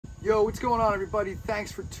Yo, what's going on, everybody?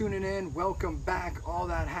 Thanks for tuning in. Welcome back, all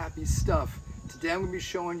that happy stuff. Today I'm going to be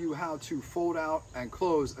showing you how to fold out and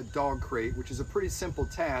close a dog crate, which is a pretty simple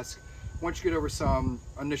task once you get over some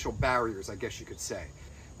initial barriers, I guess you could say.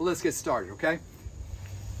 Well, let's get started, okay?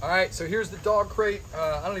 All right, so here's the dog crate.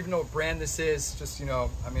 I don't even know what brand this is. Just, you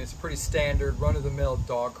know, I mean, it's a pretty standard run-of-the-mill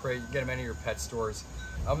dog crate. You can get them in any of your pet stores.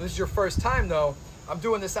 This is your first time, though. I'm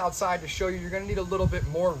doing this outside to show you you're going to need a little bit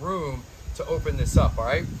more room to open this up, all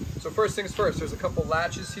right? So first things first, there's a couple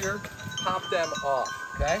latches here. Pop them off,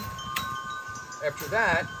 okay? After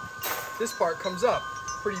that, this part comes up.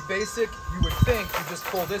 Pretty basic. You would think you just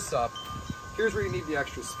pull this up. Here's where you need the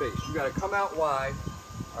extra space. You got to come out wide,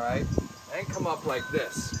 all right? And come up like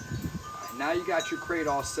this. All right, now you got your crate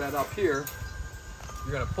all set up here.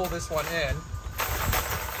 You're going to pull this one in,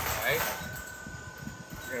 all right?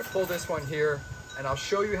 You're going to pull this one here, and I'll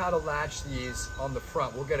show you how to latch these on the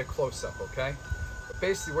front. We'll get a close-up, okay? But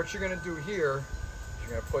basically what you're gonna do here is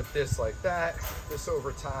you're gonna put this like that, this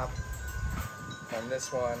over top, and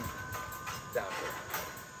this one down here.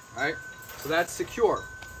 All right, so that's secure.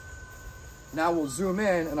 Now we'll zoom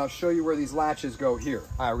in and I'll show you where these latches go here.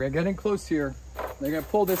 All right, we're gonna get in close here. They're gonna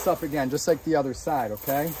pull this up again, just like the other side,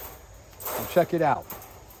 okay? So check it out.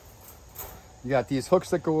 You got these hooks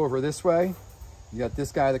that go over this way. You got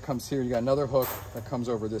this guy that comes here. You got another hook that comes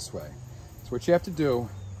over this way. So what you have to do,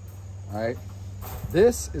 all right,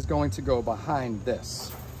 this is going to go behind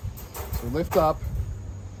this. So lift up,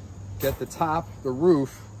 get the top, the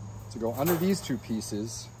roof to go under these two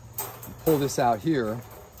pieces, and pull this out here,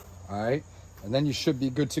 all right? And then you should be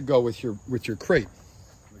good to go with your crate.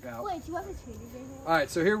 Look out. Wait, do you have a treat in here? All right,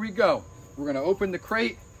 so here we go. We're gonna open the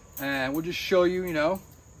crate and we'll just show you, you know,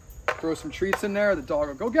 throw some treats in there. The dog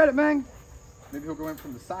will go get it, man. Maybe he'll go in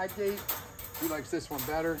from the side gate. He likes this one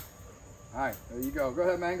better. All right, there you go. Go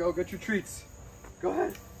ahead, Mango, get your treats. Go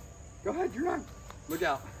ahead. Go ahead, you're not. Look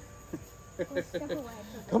out.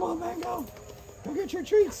 Come on, Mango. Go get your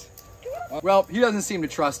treats. Well, he doesn't seem to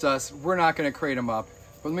trust us. We're not gonna crate him up.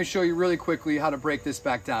 But let me show you really quickly how to break this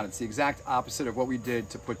back down. It's the exact opposite of what we did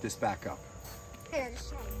to put this back up. Here,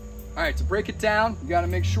 all right, to break it down, you gotta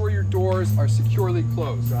make sure your doors are securely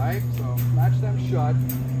closed, all right? So latch them shut.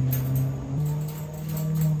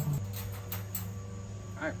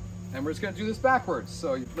 And we're just gonna do this backwards.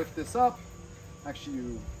 So you lift this up. Actually,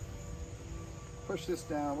 you push this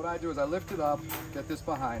down. What I do is I lift it up, get this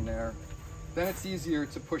behind there. Then it's easier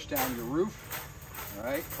to push down your roof. All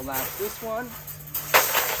right, collapse this one.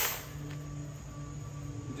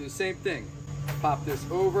 You do the same thing. Pop this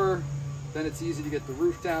over. Then it's easy to get the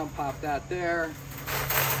roof down. Pop that there.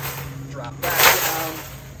 Drop that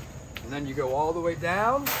down. And then you go all the way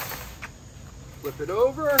down. Flip it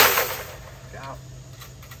over. Down.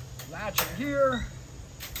 Latch it here,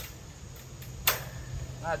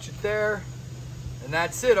 latch it there, and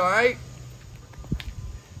that's it, all right?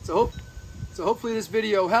 So hopefully this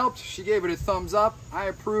video helped. She gave it a thumbs up. I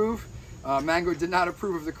approve. Mango did not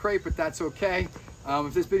approve of the crate, but that's okay.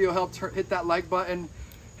 If this video helped, hit that like button,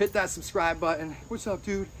 hit that subscribe button. What's up,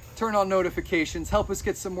 dude? Turn on notifications. Help us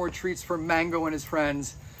get some more treats from Mango and his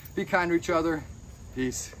friends. Be kind to each other.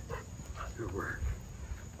 Peace. Good work.